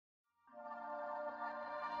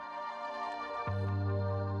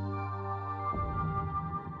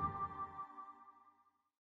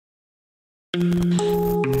Morning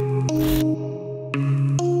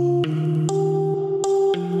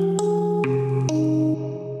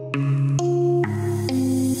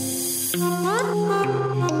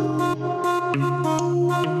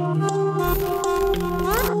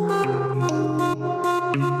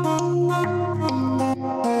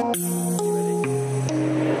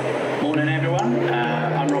everyone,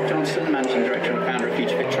 I'm Rob Johnson, Managing Director and Founder of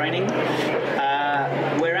FutureFit Training.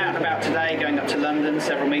 We're out and about today, going up to London,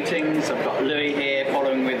 several meetings. I've got Louis here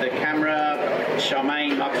following with the camera,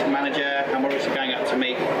 Charmaine, Marketing Manager, and we're also going up to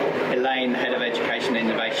meet Elaine, Head of Education and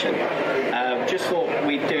Innovation. Just thought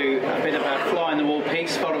we'd do a bit of a fly-on-the-wall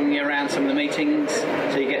piece following me around some of the meetings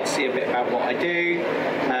so you get to see a bit about what I do.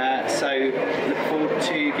 So look forward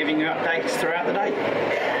to giving you updates throughout the day.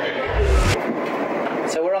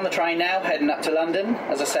 So we're on the train now, heading up to London.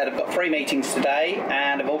 As I said, I've got 3 meetings today,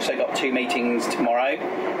 and I've also got 2 meetings tomorrow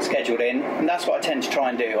scheduled in. And that's what I tend to try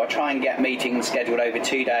and do. I try and get meetings scheduled over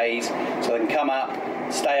 2 days so I can come up,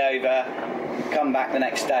 stay over, come back the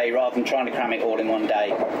next day rather than trying to cram it all in one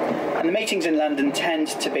day. And the meetings in London tend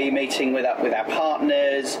to be meeting with our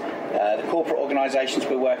partners, the corporate organisations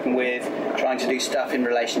we're working with, trying to do stuff in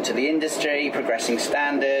relation to the industry, progressing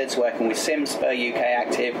standards, working with SIMSPA, UK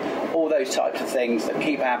Active, all those types of things that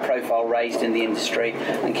keep our profile raised in the industry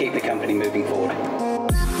and keep the company moving forward.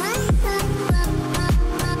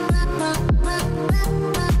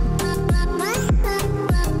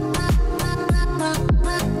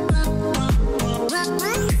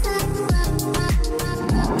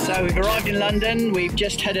 So we've arrived in London, we've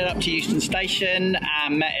just headed up to Euston Station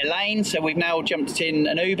and met Elaine, so we've now jumped in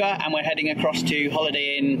an Uber and we're heading across to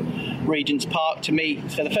Holiday Inn Regent's Park to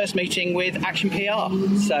meet for the first meeting with Action PR.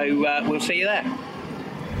 So we'll see you there.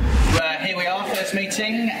 Here we are, first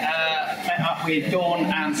meeting, met up with Dawn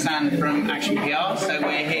and San from Action PR. So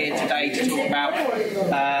we're here today to talk about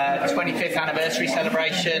 25th anniversary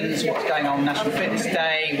celebrations, what's going on National Fitness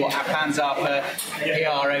Day, what our plans are for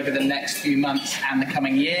PR over the next few months and the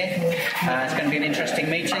coming year. It's going to be an interesting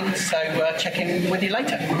meeting, so check in with you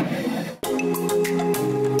later.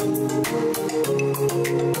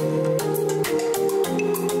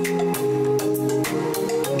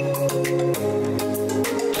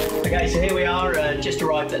 Okay, so here we are, just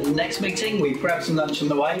arrived at the next meeting. We've grabbed some lunch on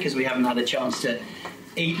the way because we haven't had a chance to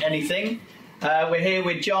eat anything. We're here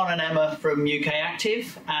with John and Emma from UK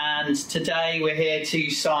Active, and today we're here to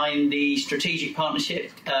sign the strategic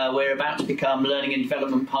partnership. We're about to become Learning and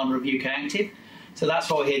Development Partner of UK Active. So that's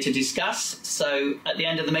what we're here to discuss. So at the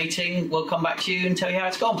end of the meeting, we'll come back to you and tell you how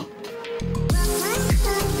it's gone.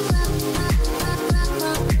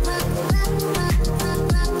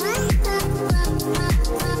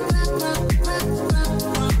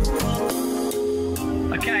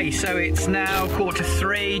 Okay, so it's now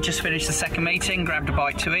 3:15, just finished the second meeting, grabbed a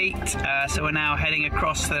bite to eat. So we're now heading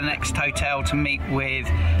across to the next hotel to meet with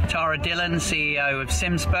Tara Dillon, CEO of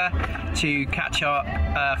SIMSPA, to catch up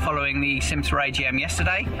following the SIMSPA AGM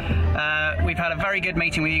yesterday. We've had a very good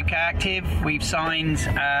meeting with UK Active. We've signed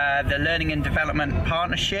the Learning and Development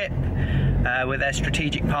Partnership with their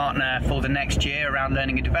strategic partner for the next year around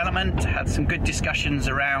learning and development. Had some good discussions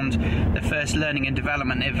around the first learning and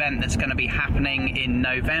development event that's going to be happening in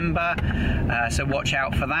November, so watch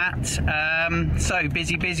out for that. So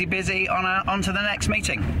busy, on to the next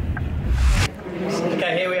meeting.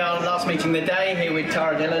 Okay, here we are, last meeting of the day, here with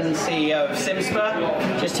Tara Dillon, CEO of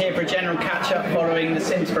SIMSPA. Just here for a general catch-up following the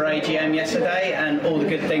SIMSPA AGM yesterday and all the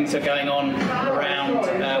good things that are going on around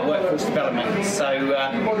workforce development. So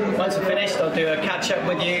once I'm finished, I'll do a catch-up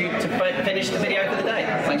with you to finish the video for the day.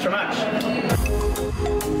 Thanks very much.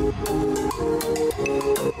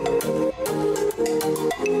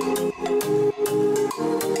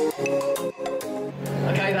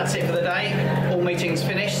 Okay, that's it for the day. All meetings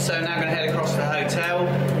finished, so now I'm going to head across to the hotel.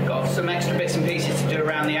 Got some extra bits and pieces to do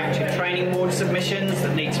around the Active Training Board submissions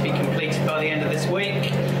that need to be completed by the end of this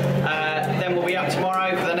week. Then we'll be up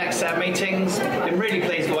tomorrow for the next set of meetings. Been really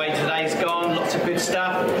pleased the way today's gone, lots of good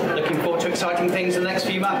stuff. Looking forward to exciting things in the next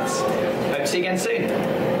few months. Hope to see you again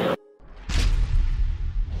soon.